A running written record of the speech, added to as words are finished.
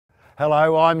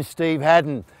Hello, I'm Steve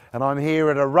Haddon and I'm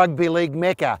here at a rugby league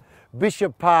mecca,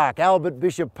 Bishop Park, Albert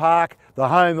Bishop Park, the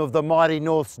home of the mighty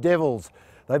Norths Devils.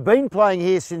 They've been playing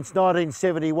here since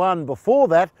 1971. Before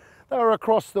that, they were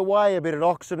across the way a bit at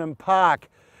Oxenham Park.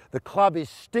 The club is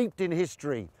steeped in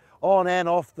history, on and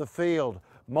off the field.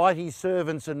 Mighty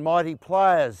servants and mighty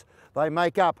players. They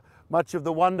make up much of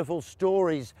the wonderful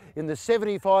stories in the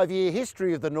 75-year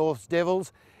history of the Norths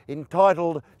Devils,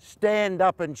 entitled Stand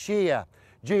Up and Cheer.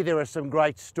 Gee, there are some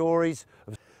great stories.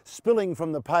 Spilling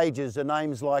from the pages are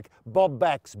names like Bob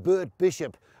Backs, Bert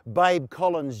Bishop, Babe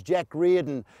Collins, Jack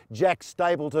Reardon, Jack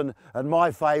Stapleton, and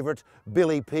my favourite,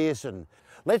 Billy Pearson.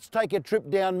 Let's take a trip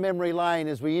down memory lane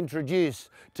as we introduce,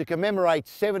 to commemorate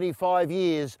 75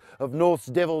 years of Norths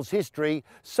Devils history,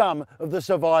 some of the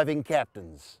surviving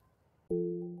captains.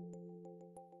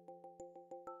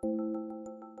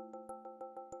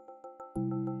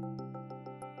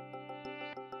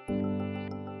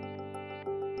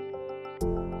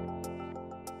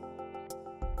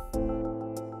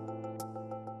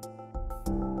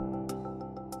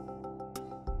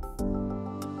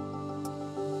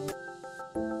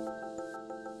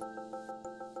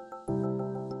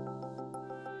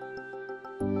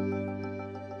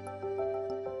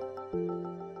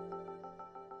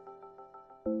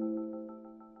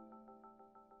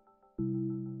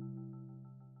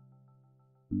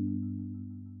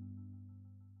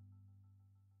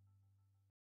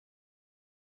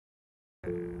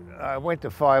 I went to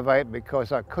 5'8"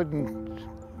 because I couldn't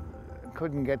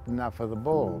get enough of the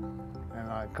ball, and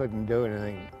I couldn't do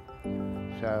anything.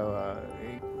 So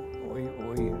we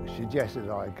suggested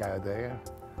I go there,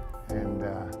 and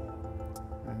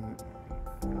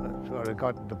sort of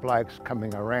got the blokes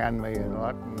coming around me a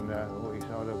lot, and we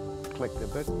sort of clicked a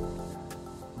bit.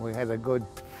 We had a good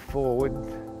forward,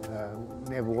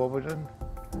 Neville Warburton,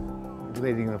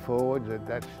 leading the forwards at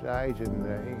that stage,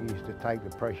 and he used to take the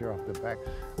pressure off the backs,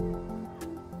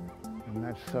 and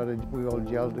that's sort of, we all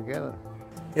gelled together.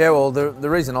 Yeah, well, the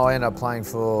reason I ended up playing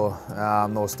for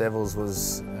Norths Devils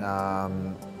was I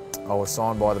was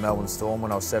signed by the Melbourne Storm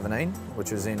when I was 17,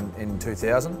 which was in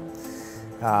 2000,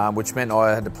 which meant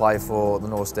I had to play for the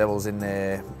Norths Devils in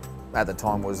their, at the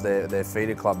time was their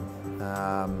feeder club.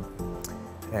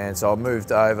 And so I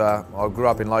moved over. I grew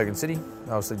up in Logan City,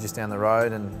 obviously just down the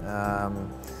road, and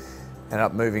ended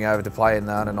up moving over to play in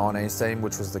the under-19s team,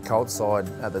 which was the Colts side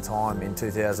at the time in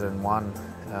 2001,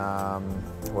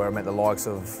 where I met the likes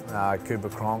of Cooper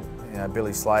Cronk,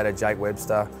 Billy Slater, Jake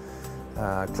Webster,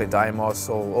 Clint Amos,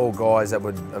 all guys that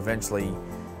would eventually,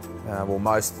 well,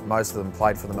 most of them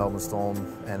played for the Melbourne Storm,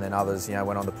 and then others,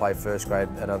 went on to play first grade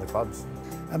at other clubs.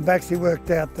 And Baxi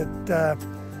worked out that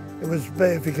it was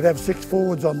better if he could have 6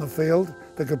 forwards on the field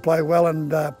that could play well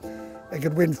and they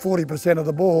could win 40% of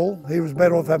the ball. He was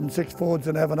better off having 6 forwards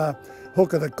than having a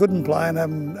hooker that couldn't play and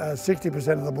having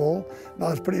 60% of the ball. And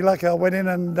I was pretty lucky. I went in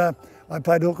and I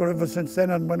played hooker ever since then,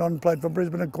 and went on and played for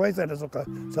Brisbane and Queensland as hooker.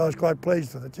 So I was quite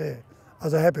pleased with it, yeah. I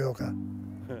was a happy hooker.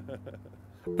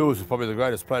 Bill was probably the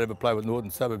greatest player to ever play with Northern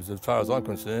Suburbs as far as I'm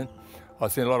concerned.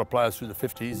 I've seen a lot of players through the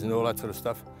 50s and all that sort of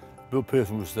stuff. Bill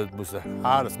Pearson was the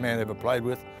hardest man I ever played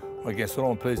with. I guess all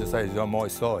I'm pleased to say is he's on my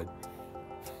side.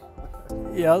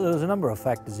 Yeah, there was a number of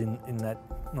factors in that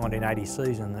 1980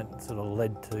 season that sort of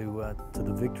led to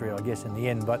the victory, I guess, in the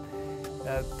end. But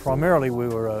primarily we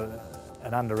were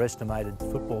an underestimated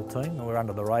football team. We were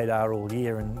under the radar all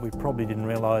year, and we probably didn't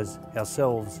realise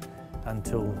ourselves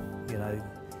until,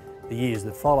 the years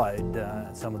that followed,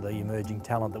 some of the emerging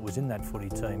talent that was in that footy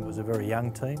team. It was a very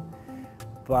young team.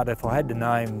 But if I had to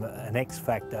name an X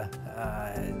factor,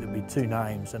 there'd be 2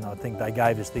 names, and I think they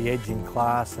gave us the edge in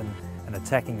class and an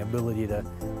attacking ability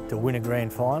to win a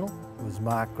grand final. It was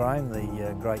Mark Graham,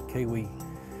 the great Kiwi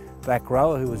back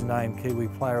rower who was named Kiwi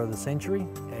Player of the Century,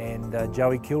 and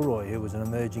Joey Kilroy, who was an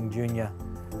emerging junior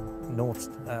Norths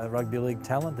rugby league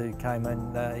talent who came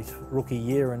in his rookie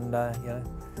year and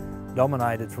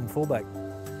dominated from fullback.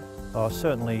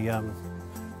 Certainly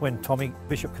when Tommy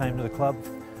Bishop came to the club,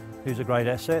 he was a great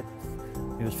asset.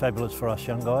 He was fabulous for us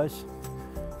young guys.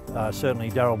 Certainly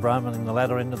Daryl Broman in the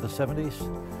latter end of the 70s.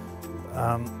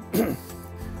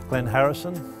 Glenn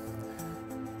Harrison,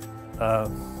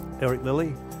 Eric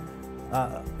Lilly,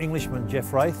 Englishman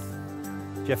Jeff Wraith.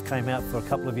 Jeff came out for a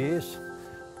couple of years,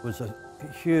 was a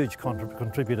huge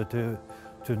contributor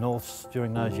to Norths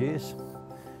during those years.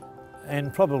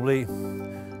 And probably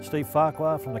Steve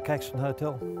Farquhar from the Caxton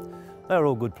Hotel. They were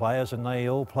all good players, and they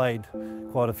all played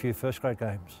quite a few first grade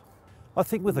games. I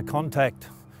think with the contact,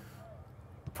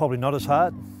 probably not as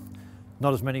hard,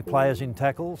 not as many players in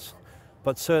tackles,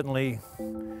 but certainly,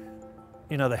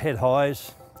 the head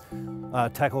highs,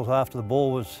 tackles after the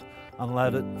ball was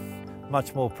unloaded,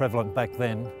 much more prevalent back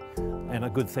then, and a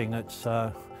good thing it's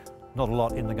not a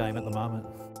lot in the game at the moment.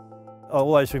 I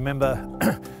always remember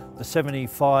the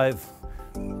 75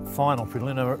 final,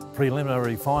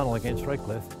 preliminary final against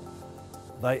Redcliffe.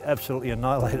 They absolutely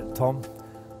annihilated Tom.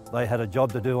 They had a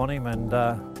job to do on him, and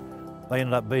they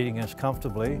ended up beating us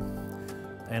comfortably,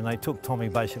 and they took Tommy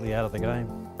basically out of the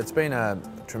game. It's been a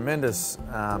tremendous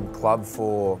club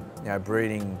for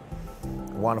breeding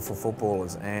wonderful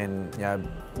footballers and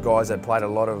guys that played a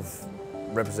lot of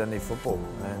representative football,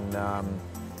 and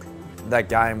that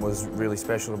game was really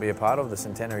special to be a part of, the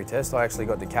Centenary Test. I actually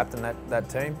got to captain that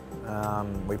team.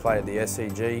 We played at the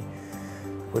SCG,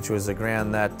 which was a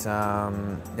ground that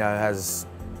has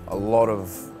a lot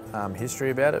of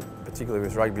history about it, particularly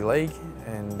with rugby league,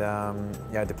 and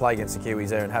to play against the Kiwis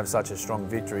there and have such a strong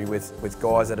victory with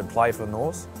guys that had played for the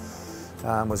Norths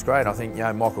was great. I think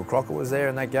Michael Crockett was there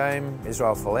in that game,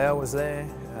 Israel Folau was there,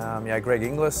 Greg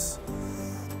Inglis.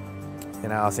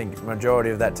 I think the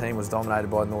majority of that team was dominated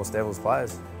by Norths Devils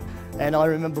players. And I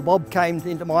remember Bob came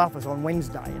into my office on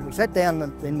Wednesday, and we sat down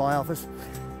in my office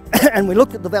and we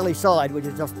looked at the Valley side, which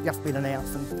had just been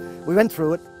announced, and we went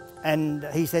through it. And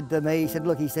he said to me, he said,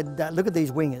 look at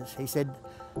these wingers. He said,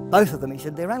 both of them, he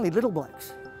said, they're only little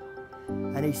blokes.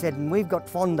 And he said, and we've got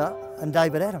Fonda and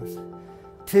David Adams.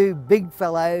 Two big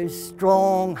fellows,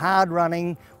 strong, hard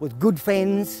running, with good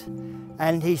fens.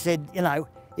 And he said,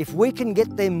 if we can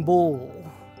get them ball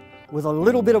with a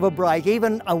little bit of a break,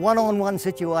 even a one-on-one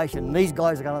situation, these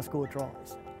guys are going to score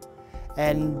tries.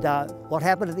 And what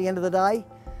happened at the end of the day?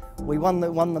 We won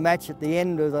the match at the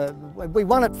end of we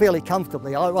won it fairly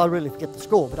comfortably. I really forget the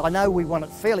score, but I know we won it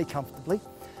fairly comfortably.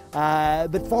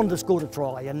 But Fonda scored a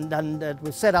try, and it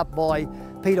was set up by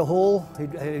Peter Hall,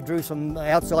 who drew some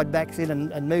outside backs in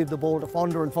and moved the ball to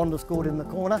Fonda, and Fonda scored in the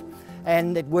corner.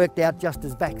 And it worked out just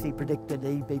as Baxi predicted.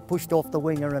 He pushed off the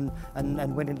winger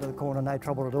and went into the corner, no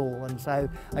trouble at all. And so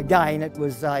again, it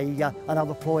was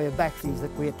another ploy of Baxi's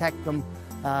that we attacked them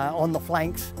on the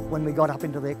flanks when we got up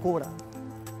into their quarter.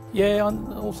 Yeah,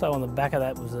 also on the back of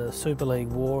that was a Super League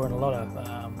war, and a lot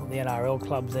of the NRL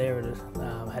clubs there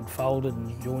had folded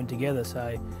and joined together,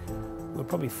 so we're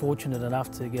probably fortunate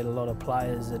enough to get a lot of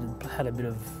players that had a bit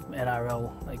of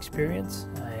NRL experience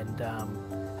and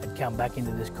had come back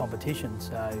into this competition,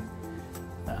 so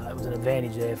it was an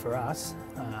advantage there for us.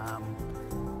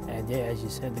 And yeah, as you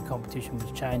said, the competition was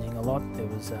changing a lot. There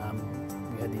was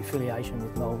we had the affiliation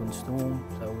with Melbourne Storm,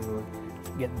 so we were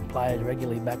getting players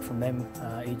regularly back from them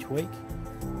each week,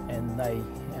 and they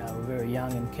were very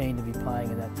young and keen to be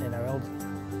playing in that NRL,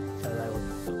 so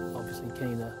they were obviously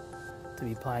keen to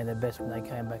be playing their best when they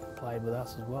came back and played with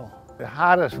us as well. The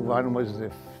hardest one was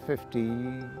the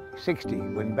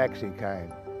 50-60 when Baxi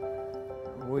came.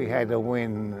 We had to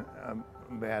win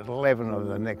about 11 of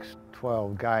the next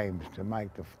 12 games to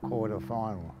make the quarter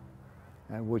final,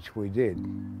 and which we did.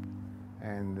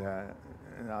 And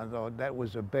I thought that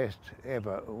was the best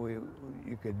ever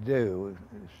you could do.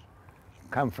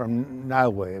 Come from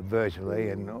nowhere virtually,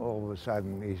 and all of a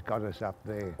sudden he's got us up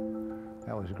there.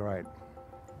 That was great.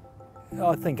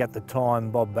 I think at the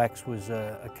time Bob Bax was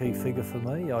a key figure for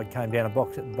me. I came down a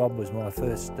box. Bob was my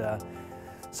first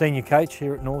senior coach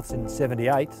here at Norths in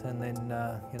 '78, and then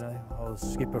I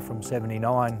was skipper from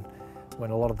 '79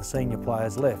 when a lot of the senior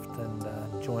players left, and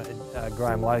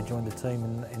Graham Lowe joined the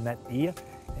team in that year,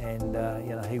 and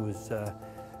he was a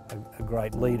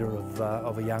great leader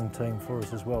of a young team for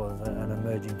us as well as an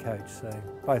emerging coach. So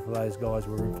both of those guys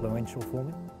were influential for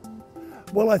me.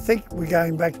 Well, I think we're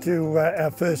going back to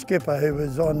our first skipper, who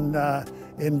was on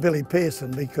in Billy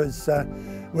Pearson, because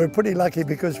we're pretty lucky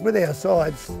because with our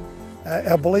sides,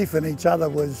 our belief in each other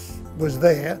was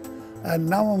there, and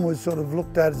no one was sort of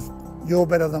looked at as you're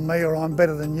better than me or I'm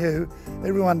better than you.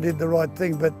 Everyone did the right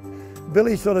thing, but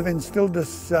Billy sort of instilled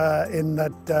us in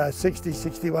that 60,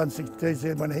 61, 62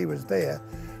 season when he was there,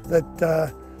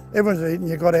 that everyone's eating,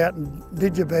 you got out and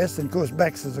did your best, and of course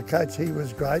Bax as a coach, he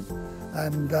was great,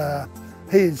 and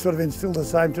he sort of instilled the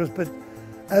same to us. But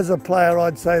as a player,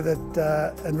 I'd say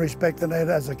that, and respect and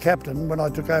as a captain, when I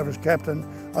took over as captain,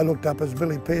 I looked up as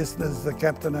Billy Pearson as the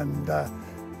captain, and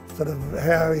sort of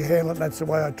how he handled it, and that's the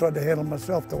way I tried to handle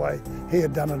myself, the way he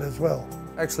had done it as well.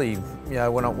 Actually,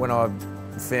 when I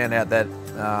found out that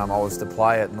I was to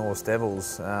play at Norths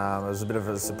Devils, it was a bit of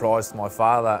a surprise to my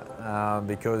father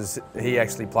because he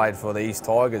actually played for the East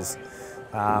Tigers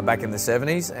back in the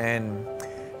 70s, and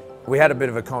we had a bit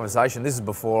of a conversation. This is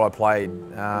before I played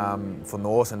for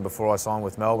Norths and before I signed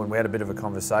with Melbourne. We had a bit of a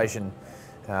conversation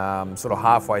sort of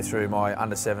halfway through my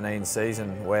under-17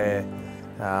 season where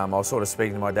I was sort of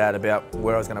speaking to my dad about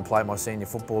where I was going to play my senior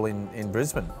football in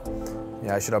Brisbane. you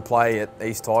know, should I play at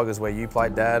East Tigers where you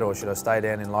played, Dad, or should I stay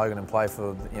down in Logan and play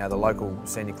for, you know, the local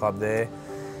senior club there?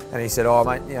 And he said, oh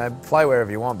mate, you know, play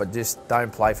wherever you want, but just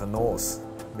don't play for Norths.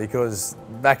 Because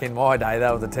back in my day,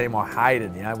 that was the team I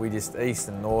hated, you know, East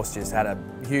and Norths just had a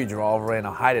huge rivalry and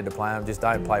I hated to play them, just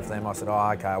don't play for them. I said,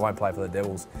 oh okay, I won't play for the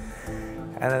Devils.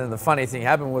 And then the funny thing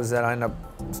happened was that I ended up,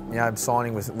 you know,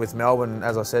 signing with Melbourne,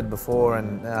 as I said before,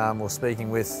 and we were speaking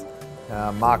with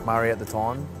Mark Murray at the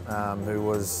time, who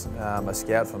was a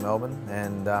scout for Melbourne,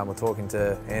 and we're talking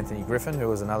to Anthony Griffin, who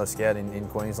was another scout in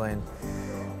Queensland,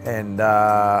 and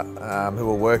who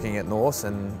were working at Norths,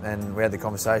 and we had the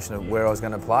conversation of where I was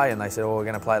going to play, and they said, oh, we're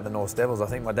going to play at the Norths Devils. I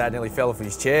think my dad nearly fell off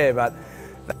his chair, but...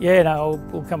 Yeah, no,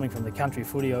 well, coming from the country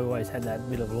footy, I always had that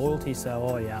bit of loyalty,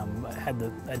 so I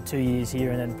had 2 years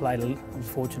here and then was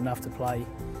fortunate enough to play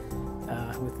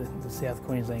with the South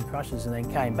Queensland Crushers, and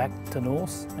then came back to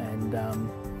Norths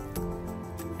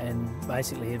and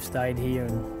basically have stayed here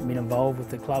and been involved with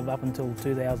the club up until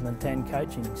 2010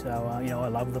 coaching. So you know, I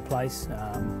love the place.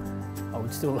 I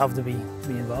would still love to be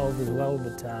involved as well,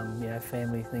 but you know,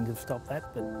 family things have stopped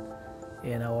that. But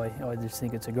you know, I just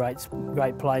think it's a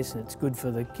great place, and it's good for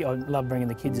I love bringing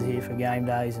the kids here for game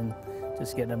days and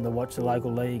just getting them to watch the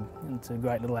local league. It's a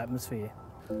great little atmosphere.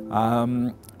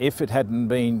 If it hadn't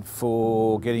been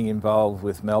for getting involved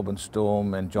with Melbourne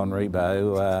Storm and John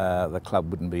Rebo, the club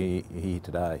wouldn't be here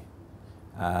today.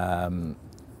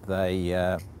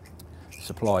 They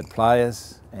supplied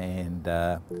players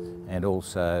and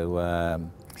also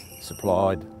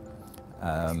supplied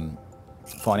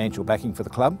financial backing for the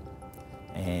club,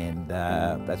 and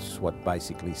that's what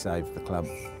basically saved the club.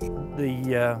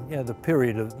 The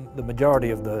period of the majority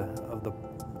of the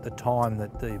time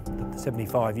that the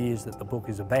 75 years that the book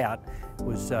is about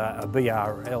was a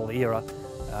BRL era,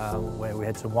 where we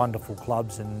had some wonderful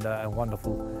clubs and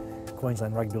wonderful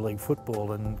Queensland Rugby League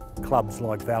football, and clubs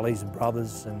like Valleys and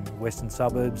Brothers and Western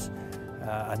Suburbs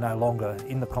are no longer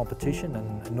in the competition,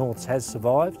 and Norths has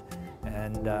survived,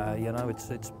 and you know, it's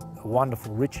a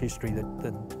wonderful, rich history,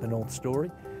 the North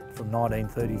story, from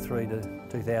 1933 to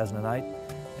 2008,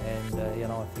 and you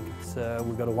know, I think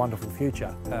we've got a wonderful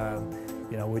future.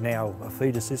 You know, we're now a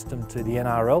feeder system to the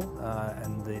NRL,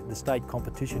 and the state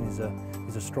competition is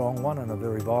a strong one and a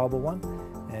very viable one.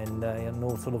 And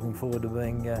Norths are looking forward to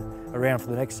being around for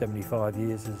the next 75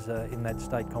 years in that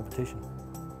state competition.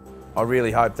 I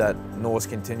really hope that Norths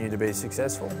continue to be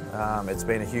successful. It's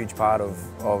been a huge part of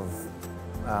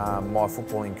my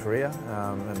footballing career,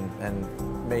 and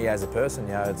me as a person.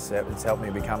 You know, it's helped me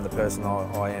become the person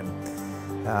I am.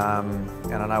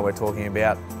 And I know we're talking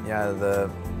about, you know, the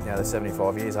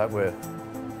 75 years. I hope we're,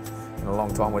 in a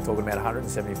long time, we're talking about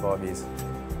 175 years.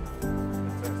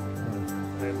 Fantastic.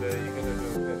 And you're going to do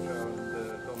a Petro and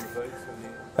Tom the Beats, and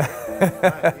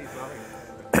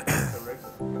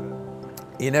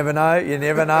he's You never know. You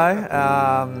never know.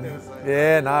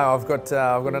 Yeah, no, I've got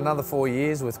another 4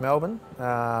 years with Melbourne,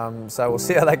 so we'll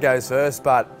see how that goes first.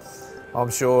 But I'm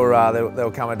sure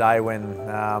there'll come a day when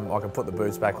I can put the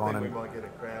boots back on and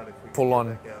pull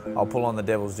on. I'll pull on the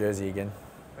Devils jersey again.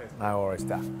 No worries,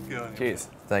 stuff. Cheers.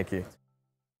 Thank you.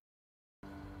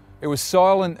 It was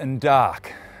silent and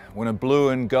dark when a blue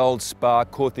and gold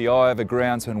spark caught the eye of a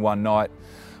groundsman one night.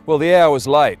 Well, the hour was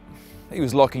late. He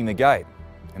was locking the gate,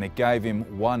 and it gave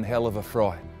him one hell of a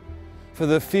fright. For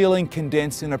the feeling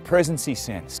condensed in a presence he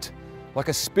sensed, like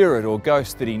a spirit or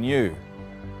ghost that he knew.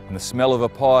 And the smell of a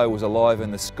pie was alive in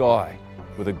the sky,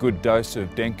 with a good dose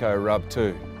of Denko rub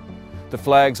too. The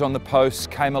flags on the posts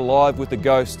came alive with the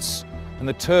ghosts, and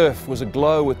the turf was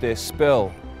aglow with their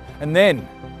spell. And then,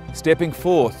 stepping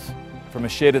forth from a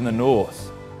shed in the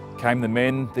north, came the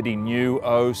men that he knew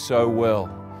oh so well.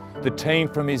 The team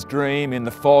from his dream, in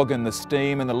the fog and the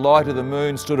steam and the light of the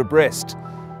moon, stood abreast.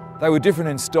 They were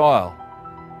different in style,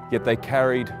 yet they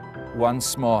carried one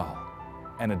smile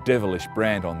and a devilish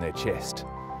brand on their chest.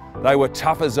 They were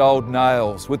tough as old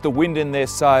nails, with the wind in their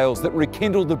sails that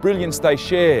rekindled the brilliance they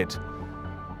shared.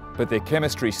 But their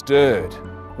chemistry stirred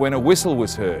when a whistle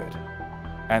was heard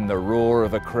and the roar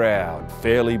of a crowd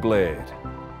fairly blared.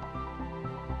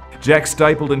 Jack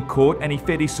Stapleton caught and he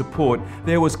fed his support.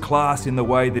 There was class in the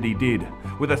way that he did.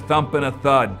 With a thump and a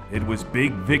thud, it was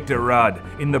big Victor Rudd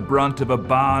in the brunt of a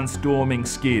barn-storming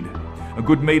skid. A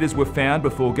good metres were found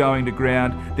before going to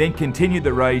ground, then continued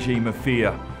the regime of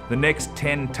fear. The next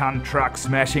 10-ton truck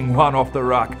smashing one off the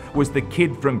ruck was the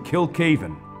kid from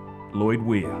Kilkeven, Lloyd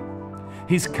Weir.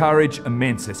 His courage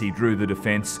immense as he drew the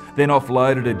defence, then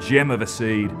offloaded a gem of a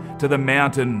seed to the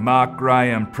mountain Mark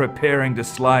Graham, preparing to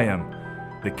slay him,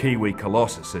 the Kiwi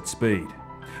Colossus at speed.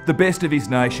 The best of his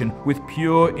nation with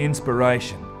pure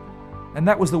inspiration. And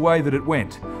that was the way that it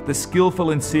went. The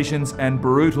skillful incisions and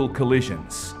brutal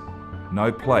collisions.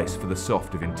 No place for the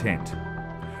soft of intent.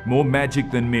 More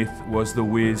magic than myth was the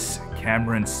whiz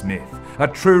Cameron Smith. A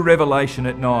true revelation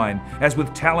at 9, as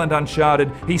with talent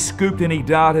uncharted, he scooped and he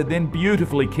darted, then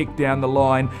beautifully kicked down the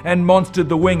line and monstered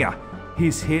the winger.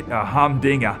 His hit a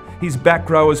humdinger. His back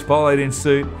rowers followed in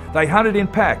suit. They hunted in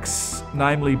packs,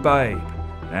 namely Babe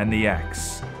and the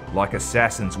Axe, like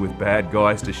assassins with bad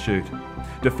guys to shoot.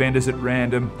 Defenders at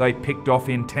random, they picked off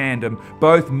in tandem,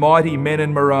 both mighty men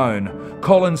in maroon.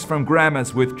 Collins from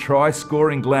Grammars with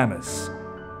try-scoring glamours,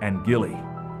 and Gilly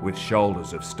with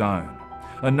shoulders of stone.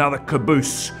 Another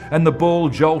caboose, and the ball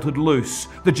jolted loose.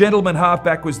 The gentleman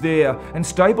halfback was there, and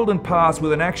stabled and passed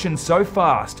with an action so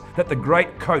fast that the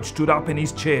great coach stood up in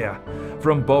his chair.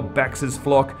 From Bob Baxter's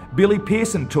flock, Billy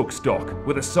Pearson took stock,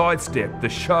 with a sidestep, the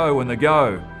show and the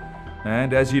go.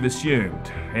 And as you've assumed,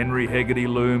 Henry Hegarty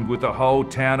loomed with the whole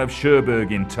town of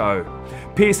Cherbourg in tow.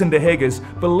 Pearson to Heggers,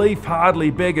 belief hardly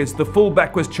beggars, the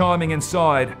fullback was chiming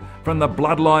inside. From the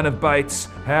bloodline of Bates,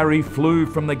 Harry flew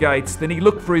from the gates, then he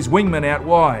looked for his wingman out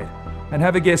wide. And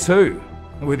have a guess who?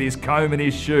 With his comb and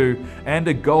his shoe, and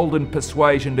a golden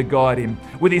persuasion to guide him,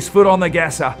 with his foot on the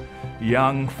gasser,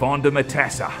 young Fonda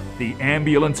Matassa, the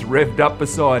ambulance revved up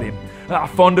beside him.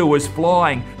 Fonda was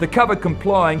flying, the cover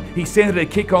complying, he centred a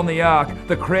kick on the arc,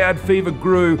 the crowd fever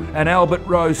grew, and Albert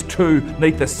rose too,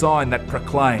 neath the sign that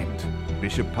proclaimed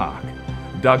Bishop Park.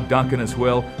 Doug Duncan as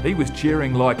well, he was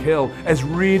cheering like hell, as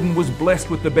Reardon was blessed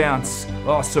with the bounce.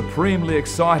 Oh, supremely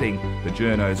exciting, the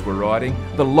journos were riding,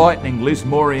 the lightning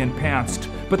Lismorian pounced,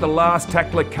 but the last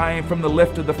tackler came from the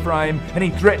left of the frame, and he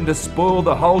threatened to spoil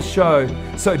the whole show.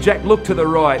 So Jack looked to the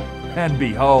right, and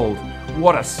behold,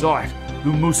 what a sight! The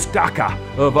Mustaka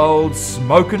of old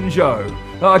Smokin' Joe.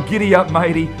 Oh, giddy up,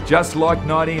 matey, just like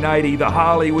 1980, the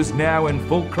Harley was now in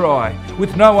full cry.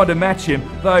 With no one to match him,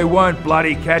 they won't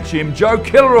bloody catch him. Joe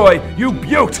Kilroy, you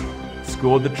beaut!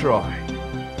 Scored the try.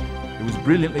 It was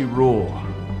brilliantly raw,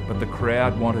 but the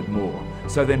crowd wanted more.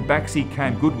 So then Baxi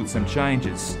came good with some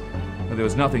changes. But there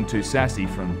was nothing too sassy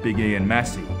from Big Ian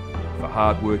Massey, for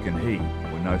hard work and he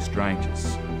were no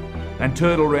strangers. And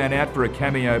Turtle ran out for a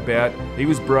cameo bout. He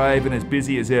was brave and as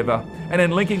busy as ever, and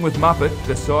in linking with Muppet,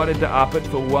 decided to up it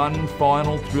for one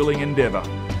final thrilling endeavour.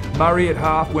 Murray at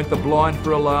half went the blind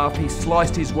for a laugh. He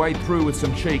sliced his way through with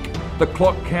some cheek. The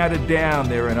clock counted down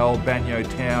there in old Banyo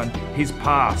town. His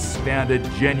pass found a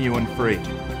genuine freak.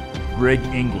 Greg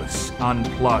Inglis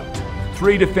unplugged.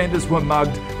 3 defenders were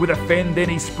mugged. With a fend then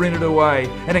he sprinted away,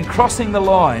 and in crossing the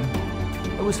line,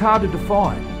 it was hard to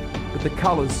define, but the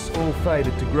colours all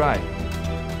faded to grey.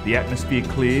 The atmosphere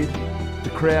cleared, the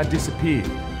crowd disappeared,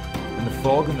 and the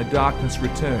fog and the darkness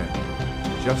returned.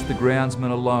 Just the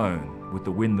groundsman alone with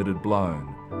the wind that had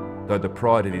blown, though the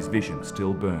pride of his vision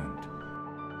still burned.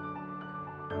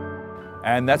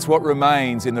 And that's what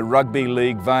remains in the rugby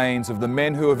league veins of the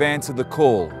men who have answered the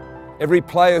call. Every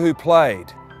player who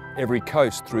played, every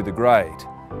coast through the grade,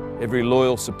 every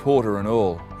loyal supporter and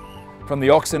all. From the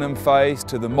Oxenham phase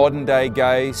to the modern day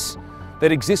gaze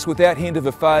that exists without hint of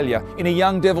a failure in a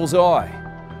young devil's eye,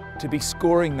 to be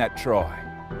scoring that try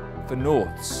for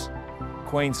Norths,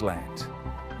 Queensland,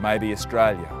 maybe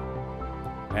Australia.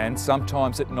 And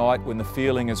sometimes at night when the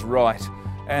feeling is right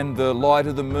and the light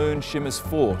of the moon shimmers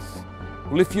forth,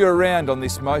 well, if you're around on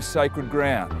this most sacred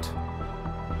ground,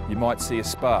 you might see a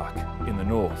spark in the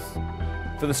north.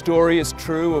 For the story is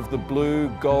true of the blue,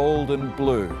 gold and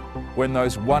blue, when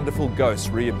those wonderful ghosts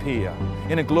reappear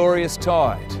in a glorious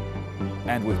tide,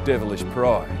 and with devilish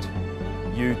pride,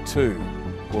 you too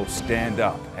will stand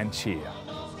up and cheer.